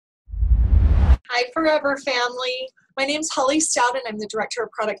Hi, Forever family. My name's Holly Stout, and I'm the Director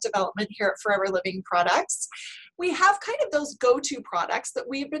of Product Development here at Forever Living Products. We have kind of those go-to products that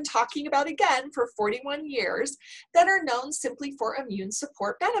we've been talking about again for 41 years that are known simply for immune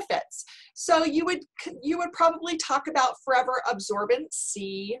support benefits. So you would probably talk about Forever Absorbent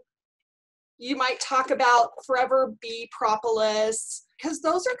C. You might talk about Forever Bee Propolis, because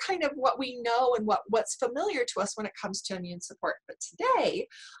those are kind of what we know and what's familiar to us when it comes to immune support. But today,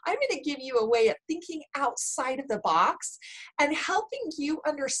 I'm going to give you a way of thinking outside of the box and helping you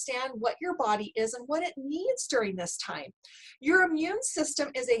understand what your body is and what it needs during this time. Your immune system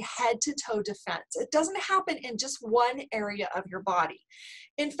is a head-to-toe defense. It doesn't happen in just one area of your body.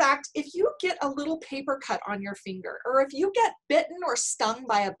 In fact, if you get a little paper cut on your finger, or if you get bitten or stung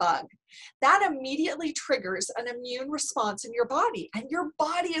by a bug, that immediately triggers an immune response in your body, and your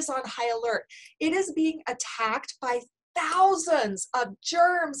body is on high alert. It is being attacked by thousands of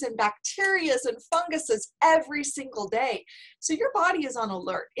germs and bacteria and funguses every single day. So your body is on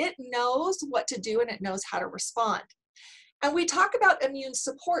alert. It knows what to do and it knows how to respond. And we talk about immune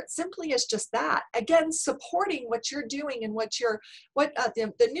support simply as just that. Again, supporting what you're doing and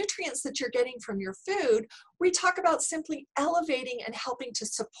the nutrients that you're getting from your food. We talk about simply elevating and helping to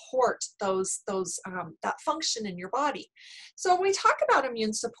support that function in your body. So when we talk about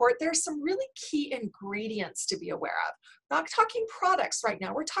immune support, there's some really key ingredients to be aware of. We're not talking products right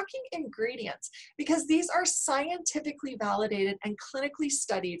now, we're talking ingredients, because these are scientifically validated and clinically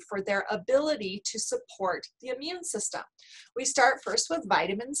studied for their ability to support the immune system. We start first with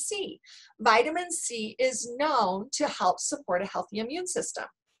vitamin C. Vitamin C is known to help support a healthy immune system.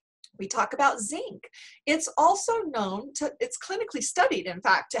 We talk about zinc. It's also known to, it's clinically studied, in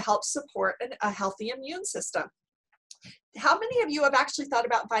fact, to help support a healthy immune system. How many of you have actually thought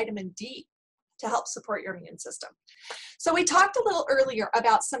about vitamin D to help support your immune system? So we talked a little earlier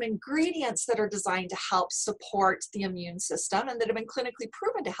about some ingredients that are designed to help support the immune system and that have been clinically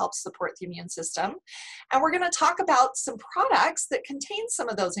proven to help support the immune system. And we're going to talk about some products that contain some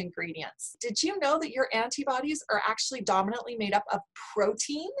of those ingredients. Did you know that your antibodies are actually dominantly made up of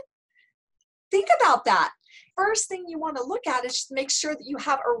protein? Think about that. First thing you want to look at is just make sure that you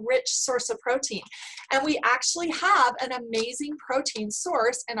have a rich source of protein. And we actually have an amazing protein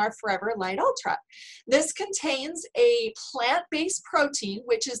source in our Forever Light Ultra. This contains a plant-based protein,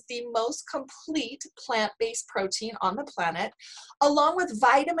 which is the most complete plant-based protein on the planet, along with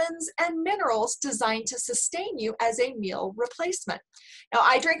vitamins and minerals designed to sustain you as a meal replacement. Now,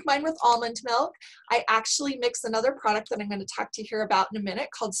 I drink mine with almond milk. I actually mix another product that I'm going to talk to you here about in a minute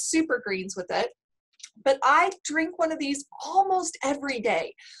called Super Greens with it. But I drink one of these almost every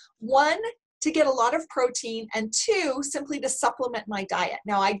day. One, to get a lot of protein, and two, simply to supplement my diet.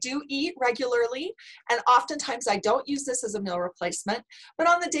 Now, I do eat regularly, and oftentimes I don't use this as a meal replacement, but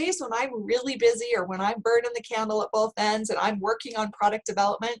on the days when I'm really busy or when I'm burning the candle at both ends and I'm working on product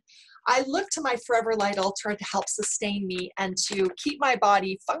development, I look to my Forever Light Ultra to help sustain me and to keep my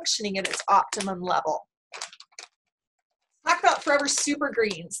body functioning at its optimum level. Talk about Forever Super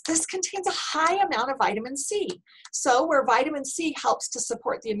Greens. This contains a high amount of vitamin C. So where vitamin C helps to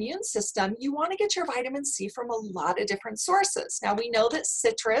support the immune system, you want to get your vitamin C from a lot of different sources. Now we know that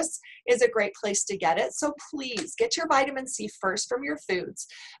citrus is a great place to get it, so please get your vitamin C first from your foods.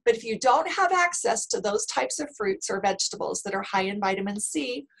 But if you don't have access to those types of fruits or vegetables that are high in vitamin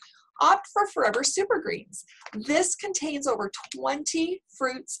C, opt for Forever Super Greens. This contains over 20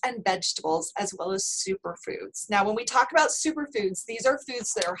 fruits and vegetables as well as superfoods. Now, when we talk about superfoods, these are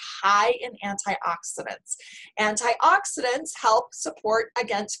foods that are high in antioxidants. Antioxidants help support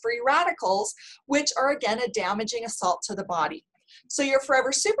against free radicals, which are again a damaging assault to the body. So your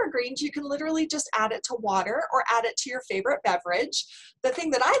Forever Super Greens, you can literally just add it to water or add it to your favorite beverage. The thing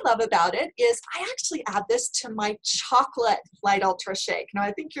that I love about it is I actually add this to my chocolate Light Ultra shake. Now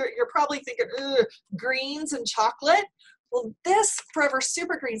I think you're probably thinking, ugh, greens and chocolate. Well, this Forever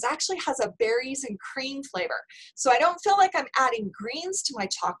Super Greens actually has a berries and cream flavor. So I don't feel like I'm adding greens to my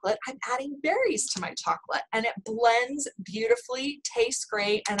chocolate, I'm adding berries to my chocolate. And it blends beautifully, tastes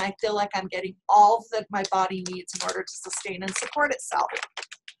great, and I feel like I'm getting all that my body needs in order to sustain and support itself.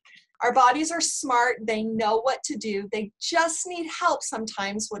 Our bodies are smart, they know what to do, they just need help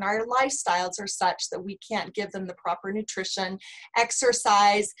sometimes when our lifestyles are such that we can't give them the proper nutrition,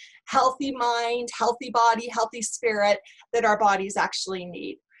 exercise, healthy mind, healthy body, healthy spirit that our bodies actually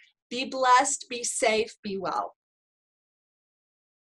need. Be blessed, be safe, be well.